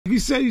He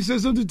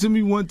said something to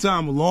me one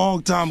time, a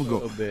long time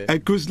ago,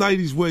 at Chris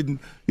Lighty's wedding.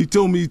 He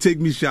told me he'd take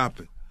me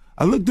shopping.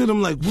 I looked at him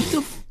like,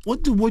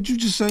 what'd you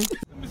just say?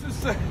 Let me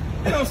just say,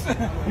 you know what I'm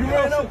saying? You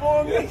ran up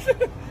on me?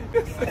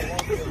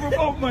 This is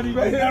remote money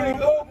right here.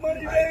 Remote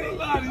money, baby. A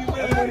lot of you, man.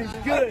 That money's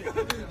good.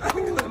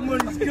 That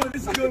money's good.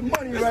 This is good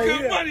money right here.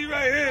 Good money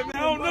right here, man. I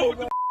don't know what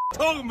the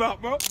talking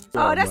about, bro.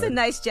 Oh, that's a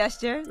nice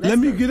gesture. Let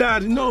me get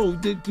out of here. No,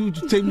 dude, you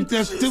take me.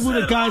 That's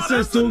what a guy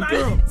says to a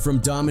girl. From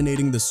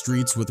dominating the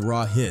streets with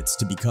raw hits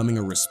to becoming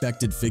a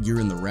respected figure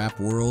in the rap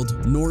world,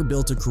 N.O.R.E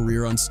built a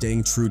career on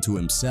staying true to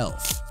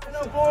himself.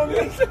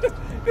 This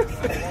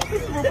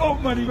is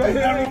remote money right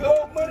here.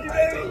 Remote money,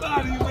 baby. A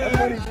lot of you, man. That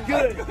money's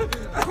good.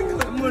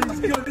 That money's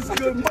good. This is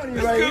good money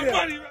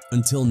right here.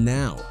 Until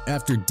now,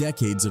 after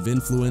decades of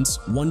influence,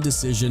 one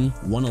decision,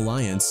 one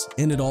alliance,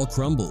 and it all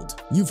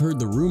crumbled. You've heard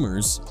the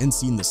rumors and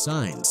seen the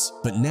signs,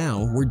 but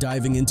now we're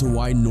diving into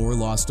why N.O.R.E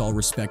lost all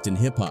respect in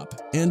hip-hop,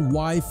 and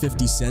why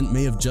 50 Cent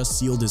may have just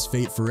sealed his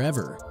fate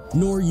forever.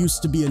 N.O.R.E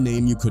used to be a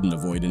name you couldn't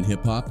avoid in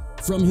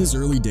hip-hop. From his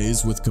early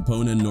days with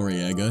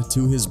Capone-N-Noreaga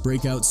to his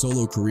breakout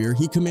solo career,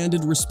 he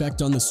commanded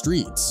respect on the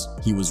streets.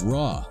 He was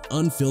raw,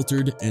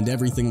 unfiltered, and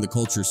everything the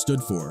culture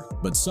stood for.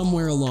 But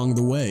somewhere along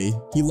the way,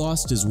 he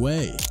lost his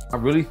way. I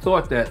really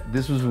thought that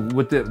this was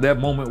what that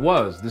moment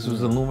was. This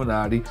was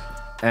Illuminati,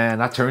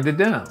 and I turned it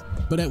down.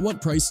 But at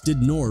what price did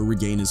N.O.R.E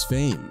regain his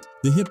fame?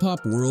 The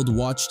hip-hop world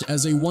watched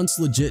as a once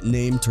legit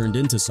name turned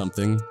into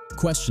something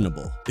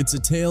questionable. It's a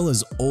tale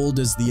as old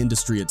as the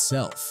industry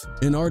itself.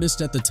 An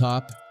artist at the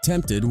top,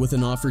 tempted with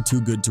an offer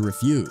too good to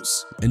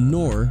refuse. And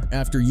N.O.R.E,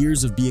 after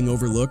years of being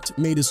overlooked,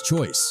 made his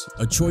choice.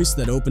 A choice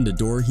that opened a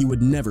door he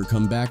would never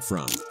come back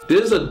from.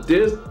 There's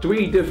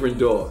 3 different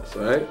doors,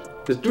 right?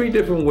 There's 3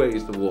 different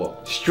ways to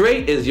walk.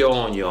 Straight is you're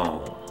on your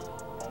own.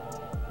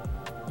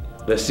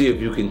 Let's see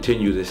if you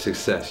continue this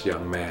success,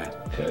 young man.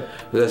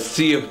 Let's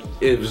see if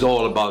it was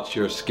all about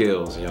your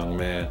skills, young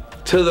man.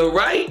 To the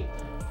right,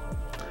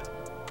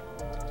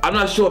 I'm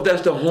not sure if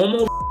that's the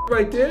homo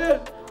right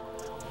there.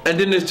 And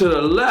then there's to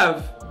the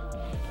left,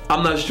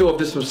 I'm not sure if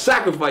there's some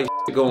sacrifice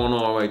going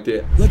on right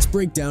there. Let's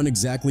break down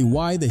exactly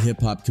why the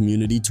hip-hop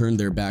community turned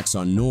their backs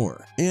on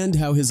N.O.R.E, and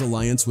how his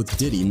alliance with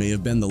Diddy may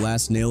have been the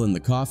last nail in the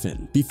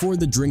coffin. Before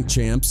the Drink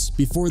Champs,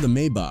 before the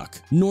Maybach,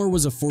 N.O.R.E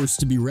was a force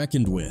to be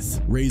reckoned with.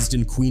 Raised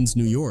in Queens,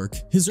 New York,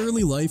 his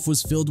early life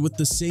was filled with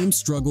the same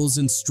struggles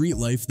and street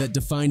life that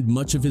defined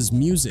much of his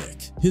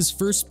music. His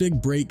first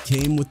big break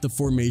came with the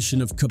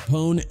formation of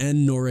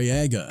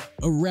Capone-N-Noreaga,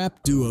 a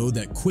rap duo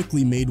that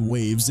quickly made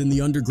waves in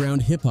the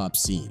underground hip-hop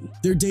scene.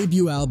 Their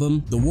debut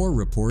album, The War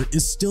Report,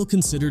 is still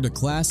considered a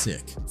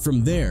classic.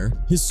 From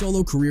there, his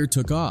solo career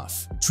took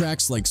off.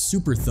 Tracks like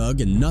Super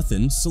Thug and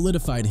Nothin'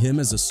 solidified him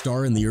as a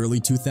star in the early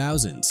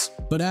 2000s.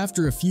 But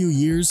after a few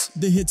years,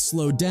 the hits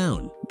slowed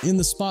down, and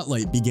the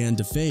spotlight began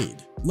to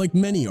fade. Like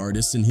many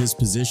artists in his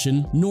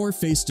position, N.O.R.E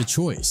faced a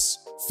choice: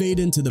 fade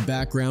into the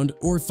background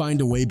or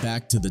find a way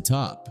back to the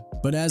top.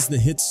 But as the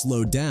hits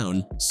slowed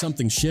down,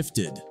 something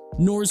shifted.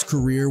 N.O.R.E.'s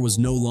career was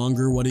no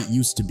longer what it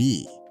used to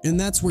be. And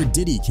that's where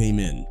Diddy came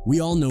in. We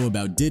all know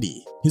about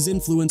Diddy. His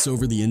influence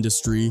over the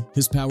industry,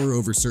 his power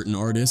over certain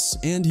artists,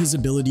 and his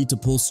ability to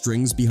pull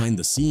strings behind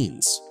the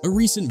scenes. A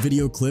recent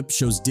video clip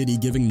shows Diddy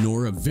giving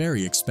N.O.R.E a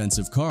very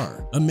expensive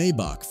car, a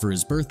Maybach, for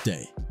his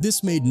birthday.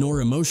 This made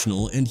N.O.R.E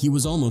emotional, and he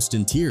was almost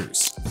in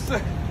tears. You know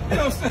what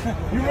I'm saying?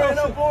 You ran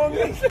up on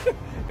me?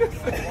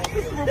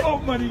 This is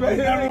remote money right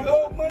here.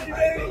 Remote money,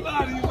 baby. A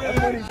lot of you, man.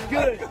 That money's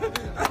good.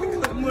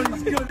 That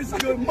money's good. This is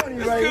good money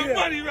right here. Good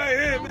money right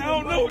here, man. I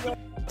don't know what the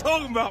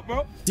talking about,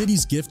 bro.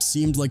 Diddy's gift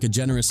seemed like a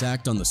generous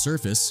act on the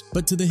surface,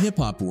 but to the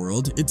hip-hop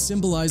world, it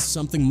symbolized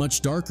something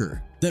much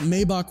darker. That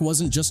Maybach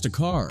wasn't just a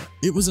car,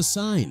 it was a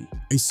sign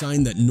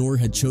that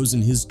N.O.R.E had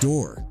chosen his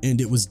door, and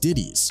it was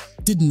Diddy's.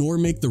 Did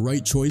N.O.R.E make the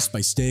right choice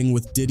by staying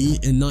with Diddy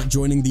and not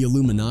joining the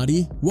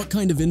Illuminati? What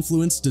kind of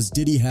influence does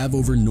Diddy have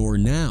over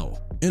N.O.R.E now?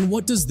 And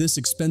what does this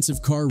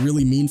expensive car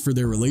really mean for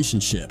their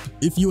relationship?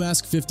 If you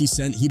ask 50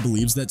 Cent, he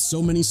believes that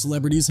so many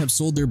celebrities have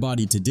sold their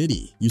body to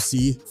Diddy. You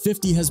see,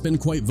 50 has been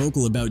quite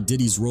vocal about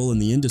Diddy's role in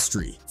the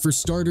industry. For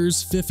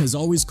starters, 50 has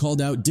always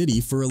called out Diddy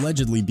for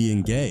allegedly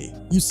being gay.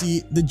 You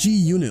see, the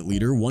G-Unit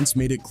leader once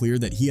made it clear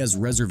that he has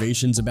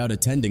reservations about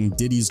attending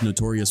Diddy's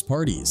notorious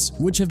parties,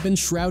 which have been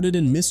shrouded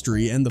in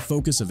mystery and the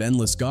focus of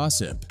endless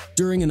gossip.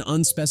 During an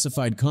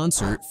unspecified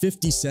concert,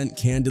 50 Cent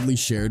candidly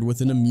shared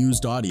with an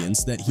amused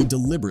audience that he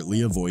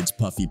deliberately avoids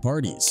puffy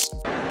parties.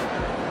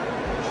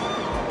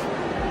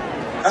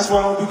 That's why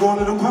I don't be going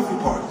to them puffy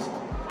parties.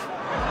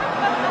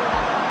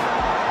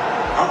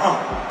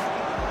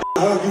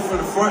 Hug you from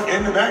the front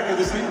and the back at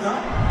the same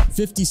time.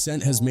 50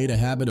 Cent has made a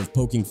habit of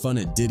poking fun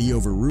at Diddy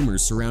over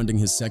rumors surrounding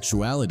his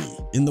sexuality.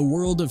 In the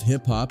world of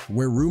hip-hop,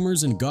 where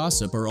rumors and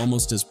gossip are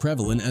almost as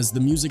prevalent as the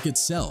music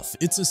itself,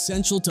 it's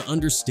essential to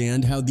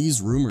understand how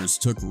these rumors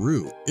took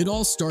root. It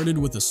all started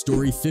with a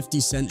story 50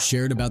 Cent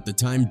shared about the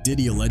time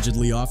Diddy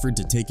allegedly offered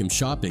to take him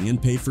shopping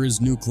and pay for his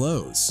new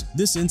clothes.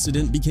 This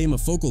incident became a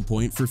focal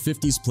point for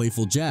 50's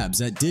playful jabs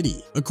at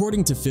Diddy.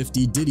 According to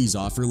 50, Diddy's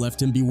offer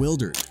left him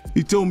bewildered.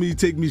 He told me he'd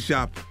take me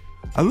shopping.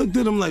 I looked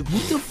at him like,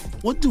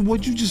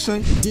 what'd you just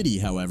say? Diddy,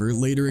 however,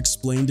 later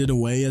explained it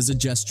away as a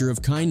gesture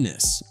of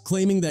kindness,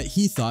 claiming that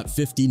he thought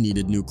 50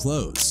 needed new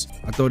clothes.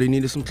 I thought he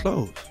needed some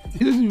clothes.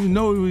 He doesn't even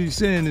know what he's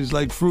saying is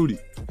like fruity.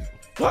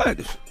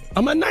 What?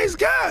 I'm a nice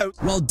guy.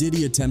 While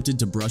Diddy attempted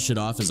to brush it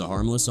off as a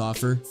harmless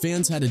offer,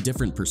 fans had a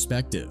different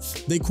perspective.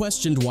 They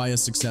questioned why a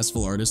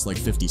successful artist like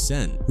 50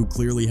 Cent, who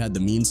clearly had the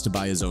means to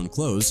buy his own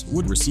clothes,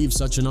 would receive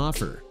such an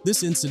offer.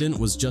 This incident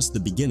was just the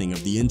beginning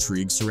of the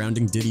intrigue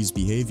surrounding Diddy's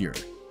behavior.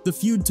 The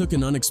feud took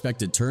an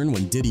unexpected turn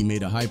when Diddy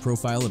made a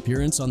high-profile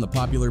appearance on the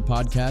popular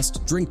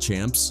podcast Drink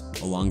Champs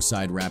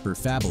alongside rapper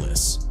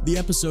Fabulous. The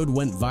episode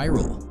went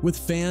viral, with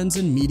fans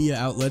and media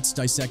outlets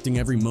dissecting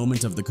every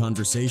moment of the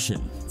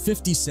conversation.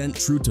 50 Cent,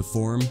 true to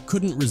form,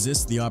 couldn't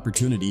resist the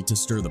opportunity to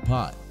stir the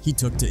pot. He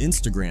took to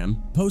Instagram,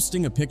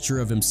 posting a picture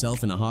of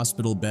himself in a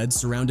hospital bed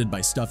surrounded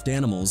by stuffed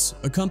animals,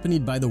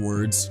 accompanied by the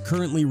words,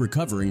 "currently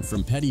recovering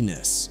from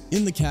pettiness."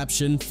 In the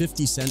caption,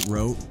 50 Cent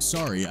wrote,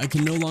 "Sorry, I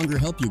can no longer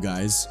help you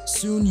guys.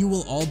 Soon you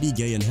will all be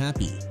gay and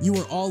happy. You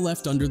are all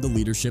left under the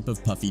leadership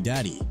of Puffy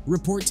Daddy.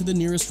 Report to the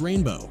nearest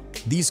rainbow."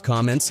 These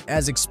comments,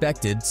 as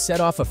expected,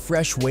 set off a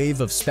fresh wave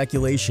of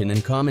speculation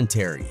and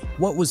commentary.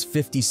 What was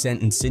 50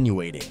 Cent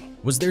insinuating?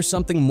 Was there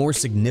something more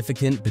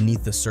significant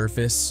beneath the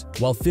surface?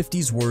 While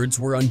 50's words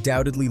were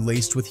undoubtedly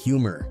laced with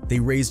humor, they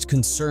raised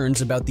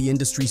concerns about the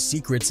industry's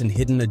secrets and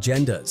hidden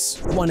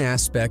agendas. One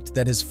aspect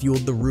that has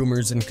fueled the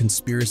rumors and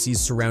conspiracies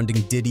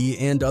surrounding Diddy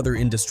and other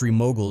industry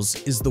moguls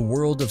is the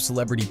world of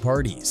celebrity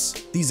parties.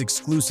 These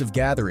exclusive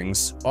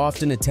gatherings,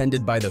 often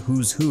attended by the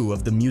who's who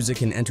of the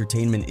music and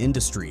entertainment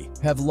industry,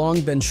 have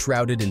long been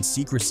shrouded in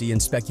secrecy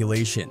and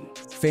speculation.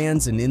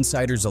 Fans and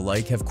insiders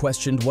alike have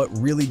questioned what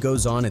really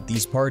goes on at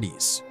these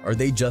parties. Are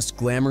they just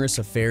glamorous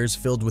affairs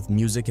filled with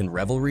music and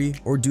revelry,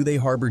 or do they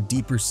harbor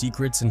deeper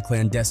secrets and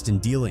clandestine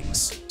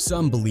dealings?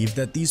 Some believe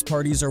that these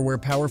parties are where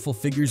powerful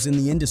figures in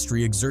the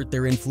industry exert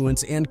their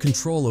influence and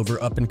control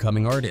over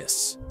up-and-coming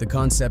artists. The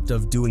concept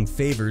of doing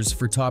favors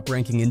for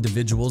top-ranking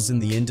individuals in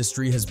the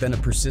industry has been a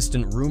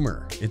persistent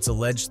rumor. It's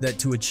alleged that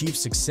to achieve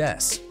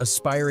success,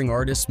 aspiring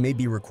artists may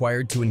be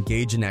required to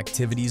engage in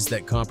activities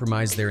that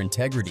compromise their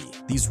integrity.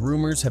 These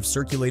rumors have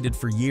circulated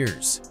for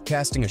years,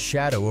 casting a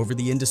shadow over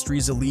the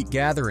industry's elite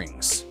gatherings.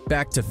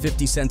 Back to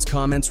 50 Cent's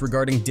comments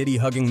regarding Diddy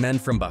hugging men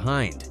from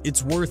behind.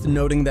 It's worth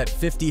noting that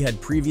 50 had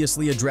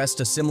previously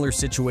addressed a similar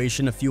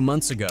situation a few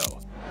months ago.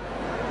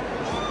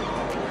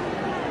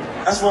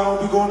 That's why I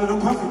don't be going to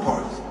them puffy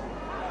parties.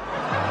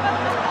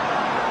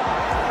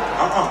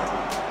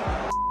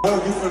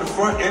 Hug you from the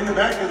front and the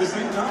back at the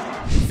same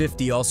time.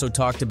 50 also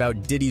talked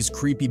about Diddy's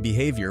creepy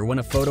behavior when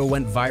a photo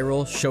went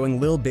viral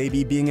showing Lil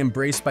Baby being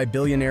embraced by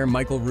billionaire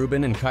Michael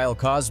Rubin and Kyle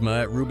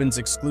Kozma at Rubin's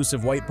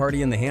exclusive white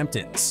party in the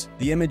Hamptons.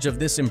 The image of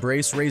this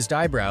embrace raised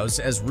eyebrows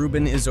as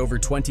Rubin is over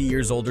 20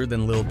 years older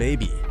than Lil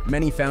Baby.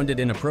 Many found it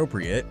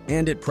inappropriate,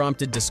 and it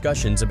prompted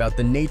discussions about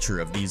the nature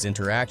of these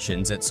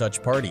interactions at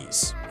such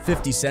parties.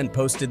 50 Cent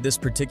posted this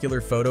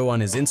particular photo on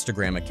his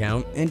Instagram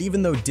account, and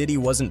even though Diddy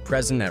wasn't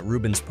present at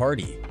Rubin's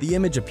party, the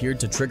image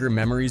appeared to trigger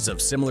memories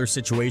of similar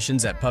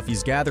situations at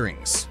Puffy's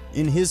gatherings.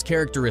 In his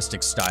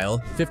characteristic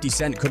style, 50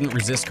 Cent couldn't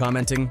resist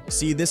commenting,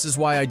 "See, this is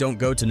why I don't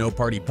go to no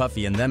party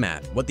Puffy and them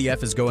at. What the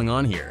F is going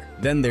on here?"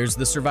 Then there's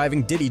the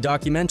Surviving Diddy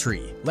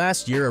documentary.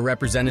 Last year, a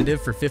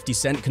representative for 50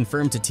 Cent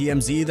confirmed to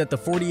TMZ that the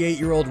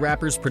 48-year-old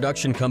rapper's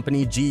production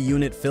company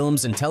G-Unit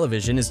Films and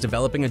Television is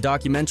developing a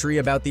documentary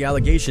about the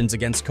allegations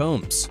against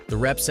Combs. The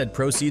rep said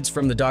proceeds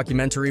from the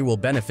documentary will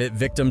benefit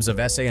victims of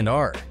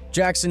N.O.R.E.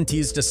 Jackson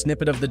teased a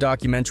snippet of the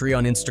documentary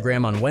on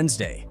Instagram on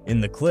Wednesday.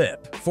 In the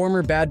clip,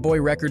 former Bad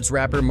Boy Records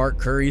rapper Mark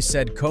Curry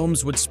said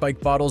Combs would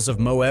spike bottles of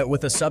Moet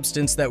with a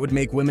substance that would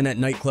make women at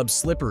nightclubs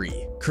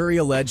slippery. Curry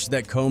alleged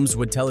that Combs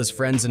would tell his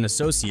friends and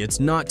associates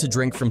not to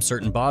drink from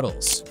certain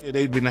bottles.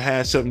 They've been to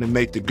have something to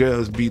make the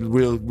girls be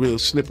real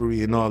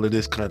slippery and all of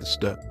this kind of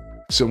stuff.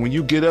 So when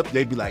you get up,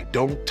 they be like,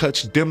 don't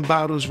touch them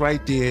bottles right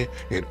there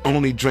and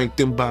only drink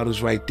them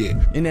bottles right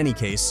there. In any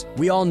case,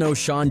 we all know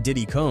Sean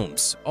Diddy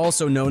Combs,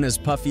 also known as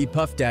Puffy,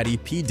 Puff Daddy,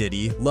 P.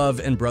 Diddy, Love,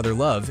 and Brother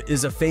Love,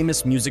 is a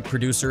famous music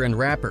producer and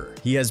rapper.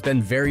 He has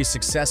been very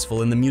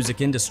successful in the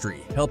music industry,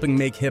 helping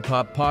make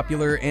hip-hop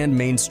popular and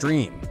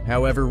mainstream.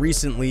 However,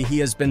 recently he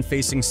has been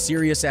facing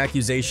serious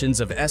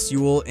accusations of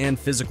sexual and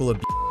physical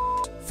abuse.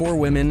 4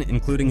 women,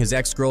 including his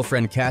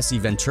ex-girlfriend Cassie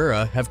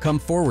Ventura, have come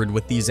forward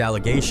with these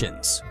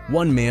allegations.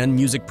 One man,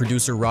 music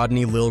producer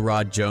Rodney Lil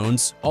Rod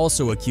Jones,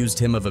 also accused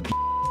him of abuse.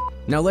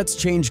 Now let's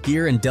change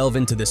gear and delve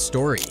into this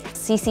story.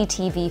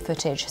 CCTV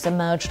footage has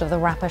emerged of the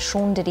rapper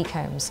Sean Diddy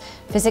Combs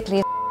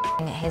physically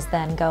assaulting his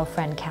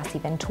then-girlfriend Cassie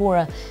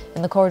Ventura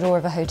in the corridor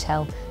of a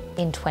hotel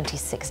in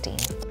 2016.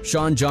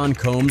 Sean John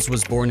Combs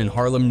was born in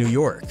Harlem, New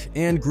York,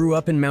 and grew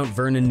up in Mount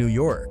Vernon, New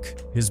York.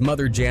 His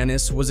mother,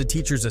 Janice, was a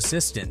teacher's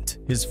assistant.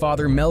 His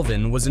father,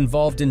 Melvin, was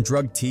involved in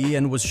drug tea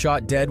and was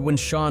shot dead when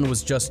Sean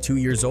was just 2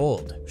 years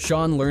old.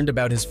 Sean learned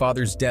about his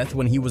father's death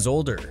when he was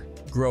older.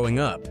 Growing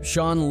up,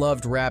 Sean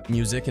loved rap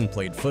music and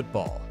played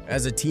football.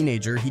 As a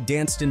teenager, he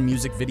danced in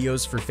music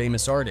videos for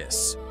famous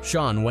artists.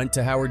 Sean went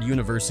to Howard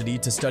University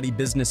to study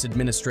business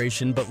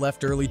administration but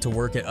left early to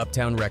work at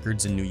Uptown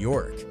Records in New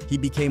York. He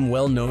became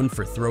well known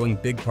for throwing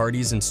big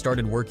parties and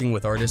started working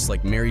with artists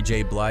like Mary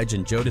J. Blige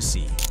and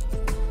Jodeci.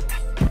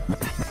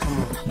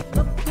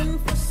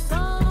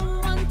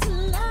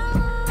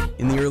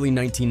 In the early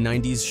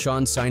 1990s,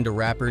 Sean signed a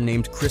rapper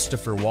named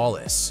Christopher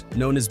Wallace.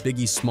 Known as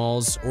Biggie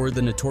Smalls or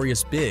the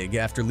Notorious Big,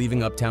 after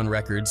leaving Uptown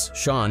Records,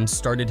 Sean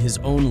started his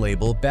own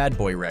label, Bad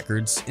Boy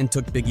Records, and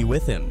took Biggie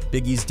with him.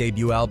 Biggie's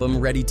debut album,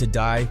 Ready to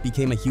Die,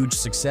 became a huge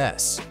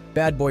success.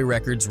 Bad Boy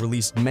Records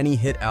released many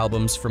hit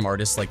albums from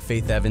artists like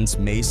Faith Evans,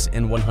 Mace,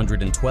 and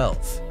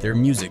 112. Their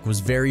music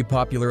was very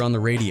popular on the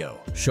radio.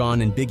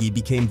 Sean and Biggie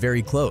became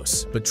very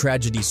close, but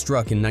tragedy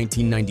struck in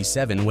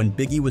 1997 when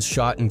Biggie was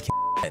shot and killed.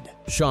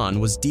 Sean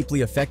was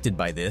deeply affected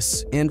by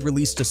this and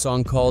released a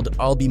song called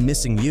I'll Be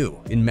Missing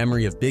You in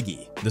memory of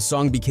Biggie. The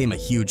song became a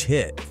huge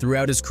hit.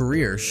 Throughout his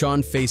career,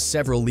 Sean faced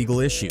several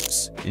legal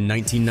issues. In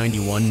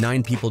 1991,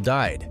 9 people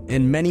died,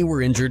 and many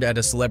were injured at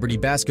a celebrity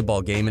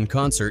basketball game and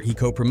concert he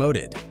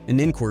co-promoted. An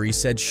inquiry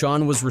said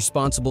Sean was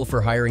responsible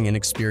for hiring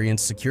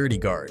inexperienced security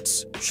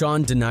guards.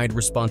 Sean denied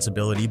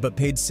responsibility but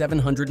paid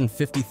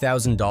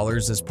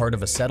 $750,000 as part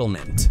of a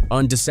settlement.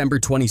 On December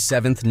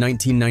 27,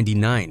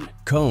 1999,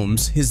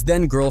 Combs, his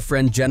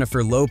then-girlfriend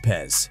Jennifer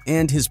Lopez,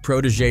 and his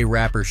protege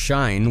rapper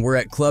Shine were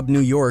at Club New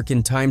York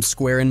in Times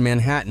Square in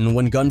Manhattan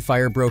when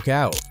gunfire broke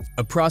out.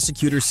 A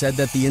prosecutor said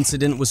that the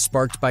incident was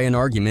sparked by an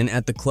argument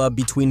at the club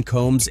between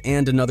Combs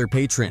and another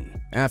patron.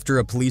 After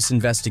a police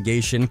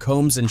investigation,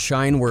 Combs and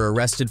Shine were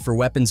arrested for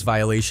weapons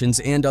violations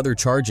and other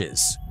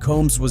charges.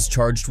 Combs was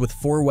charged with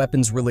 4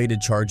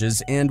 weapons-related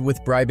charges and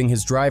with bribing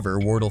his driver,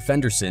 Wardell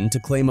Fenderson, to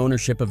claim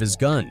ownership of his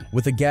gun.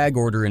 With a gag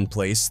order in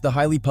place, the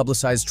highly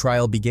publicized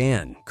trial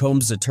began.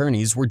 Combs'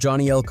 attorneys were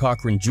Johnny L.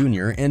 Cochran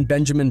Jr. and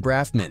Benjamin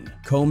Braffman.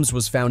 Combs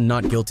was found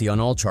not guilty on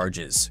all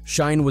charges.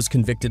 Shine was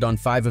convicted on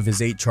 5 of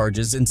his 8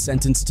 charges and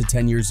sentenced to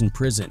 10 years in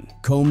prison.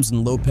 Combs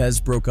and Lopez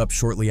broke up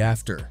shortly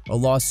after. A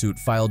lawsuit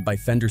filed by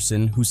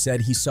Fenderson, who said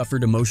he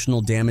suffered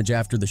emotional damage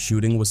after the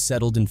shooting, was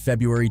settled in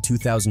February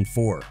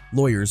 2004.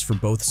 Lawyers for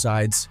both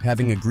sides,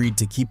 having agreed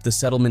to keep the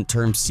settlement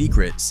terms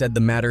secret, said the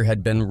matter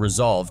had been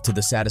resolved to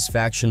the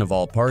satisfaction of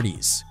all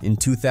parties. In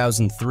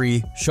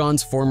 2003,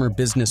 Sean's former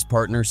business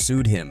partner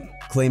sued him,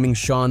 claiming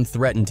Sean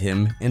threatened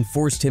him and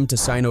forced him to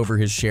sign over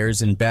his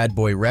shares in Bad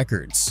Boy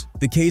Records.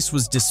 The case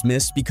was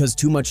dismissed because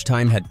too much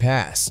time had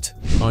passed.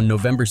 On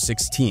November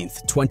 16,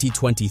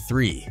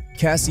 2023,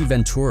 Cassie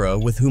Ventura,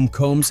 with whom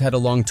Combs had a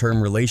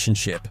long-term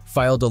relationship,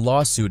 filed a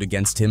lawsuit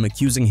against him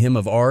accusing him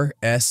of R,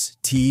 S,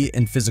 T,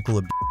 and physical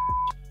abuse.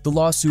 The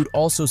lawsuit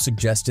also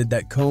suggested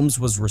that Combs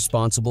was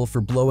responsible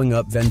for blowing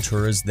up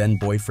Ventura's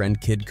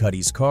then-boyfriend Kid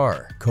Cudi's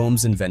car.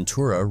 Combs and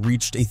Ventura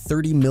reached a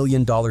 $30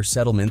 million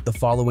settlement the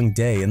following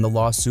day and the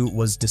lawsuit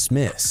was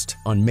dismissed.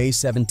 On May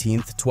 17,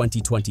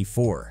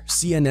 2024,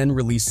 CNN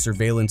released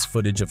surveillance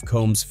footage of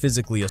Combs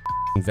physically assaulting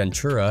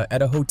Ventura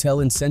at a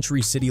hotel in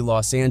Century City,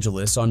 Los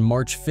Angeles on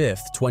March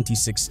 5,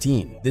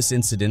 2016. This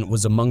incident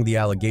was among the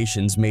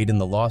allegations made in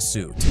the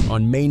lawsuit.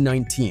 On May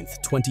 19,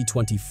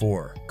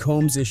 2024,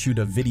 Combs issued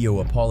a video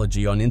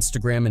apology on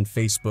Instagram and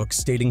Facebook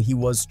stating he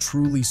was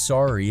truly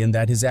sorry and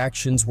that his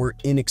actions were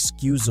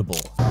inexcusable.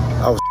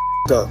 I was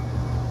up.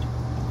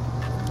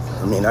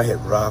 I mean, I hit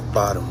rock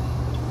bottom,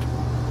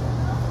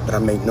 but I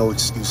make no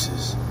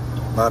excuses.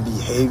 My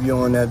behavior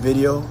on that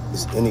video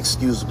is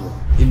inexcusable.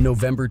 In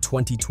November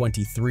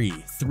 2023,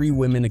 3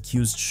 women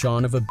accused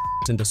Sean of abuse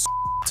and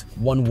assault.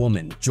 One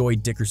woman, Joy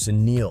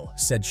Dickerson Neal,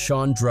 said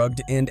Sean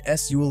drugged and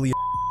sexually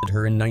assaulted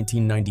her in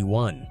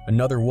 1991.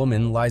 Another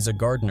woman, Liza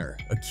Gardner,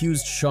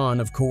 accused Sean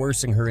of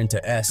coercing her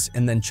into S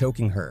and then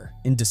choking her.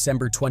 In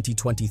December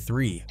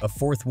 2023, a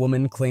 4th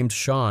woman claimed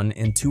Sean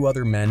and 2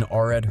 other men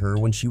R-ed her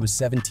when she was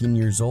 17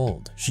 years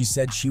old. She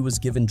said she was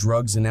given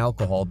drugs and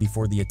alcohol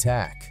before the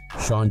attack.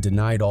 Sean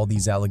denied all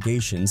these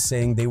allegations,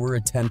 saying they were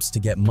attempts to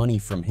get money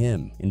from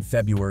him. In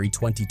February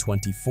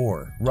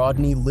 2024,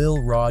 Rodney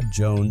Lil Rod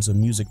Jones, a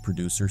music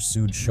producer,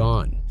 sued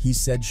Sean. He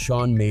said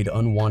Sean made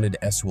unwanted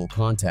sexual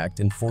contact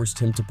and forced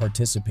him to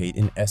participate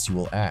in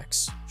sexual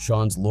acts.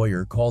 Sean's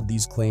lawyer called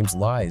these claims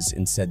lies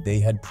and said they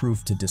had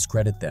proof to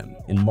discredit them.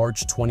 In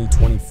March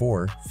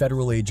 2024,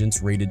 federal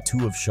agents raided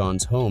 2 of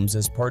Sean's homes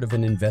as part of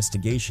an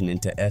investigation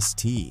into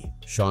ST.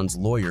 Sean's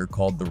lawyer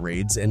called the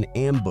raids an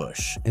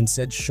ambush and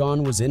said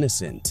Sean was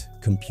innocent.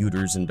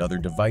 Computers and other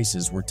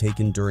devices were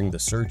taken during the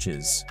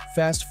searches.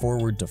 Fast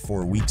forward to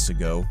 4 weeks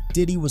ago,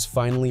 Diddy was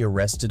finally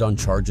arrested on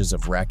charges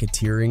of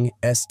racketeering,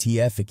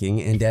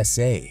 STFing, and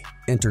SA.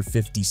 Enter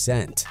 50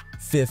 Cent.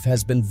 Fifth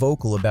has been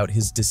vocal about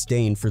his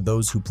disdain for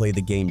those who play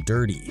the game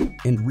dirty,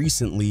 and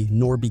recently,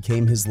 N.O.R.E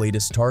became his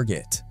latest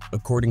target.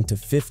 According to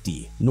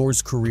 50,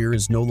 N.O.R.E's career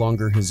is no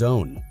longer his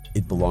own.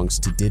 It belongs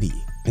to Diddy.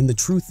 And the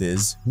truth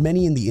is,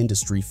 many in the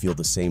industry feel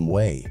the same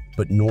way.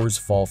 But N.O.R.e's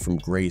fall from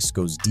grace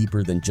goes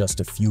deeper than just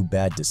a few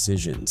bad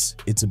decisions.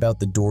 It's about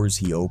the doors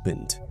he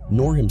opened.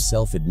 N.O.R.E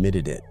himself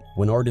admitted it.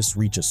 When artists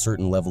reach a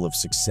certain level of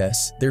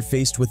success, they're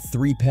faced with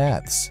three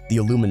paths: the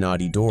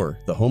Illuminati door,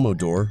 the Homo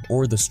door,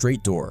 or the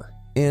straight door.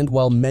 And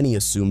while many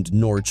assumed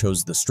N.O.R.E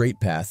chose the straight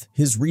path,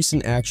 his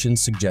recent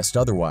actions suggest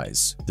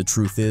otherwise. The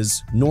truth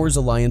is, N.O.R.e's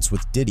alliance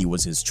with Diddy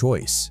was his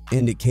choice,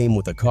 and it came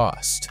with a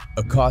cost.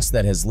 A cost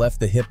that has left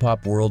the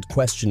hip-hop world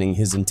questioning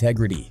his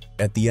integrity.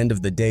 At the end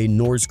of the day,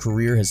 N.O.R.e's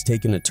career has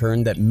taken a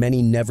turn that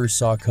many never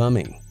saw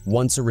coming.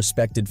 Once a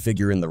respected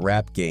figure in the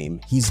rap game,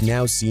 he's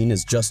now seen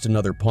as just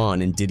another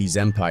pawn in Diddy's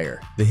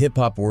empire. The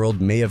hip-hop world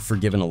may have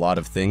forgiven a lot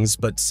of things,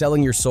 but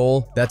selling your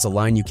soul, that's a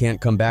line you can't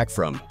come back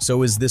from.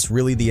 So is this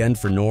really the end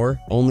for N.O.R.E?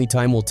 Only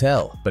time will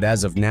tell. But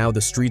as of now,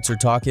 the streets are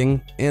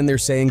talking, and they're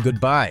saying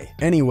goodbye.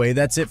 Anyway,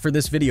 that's it for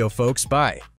this video, folks. Bye.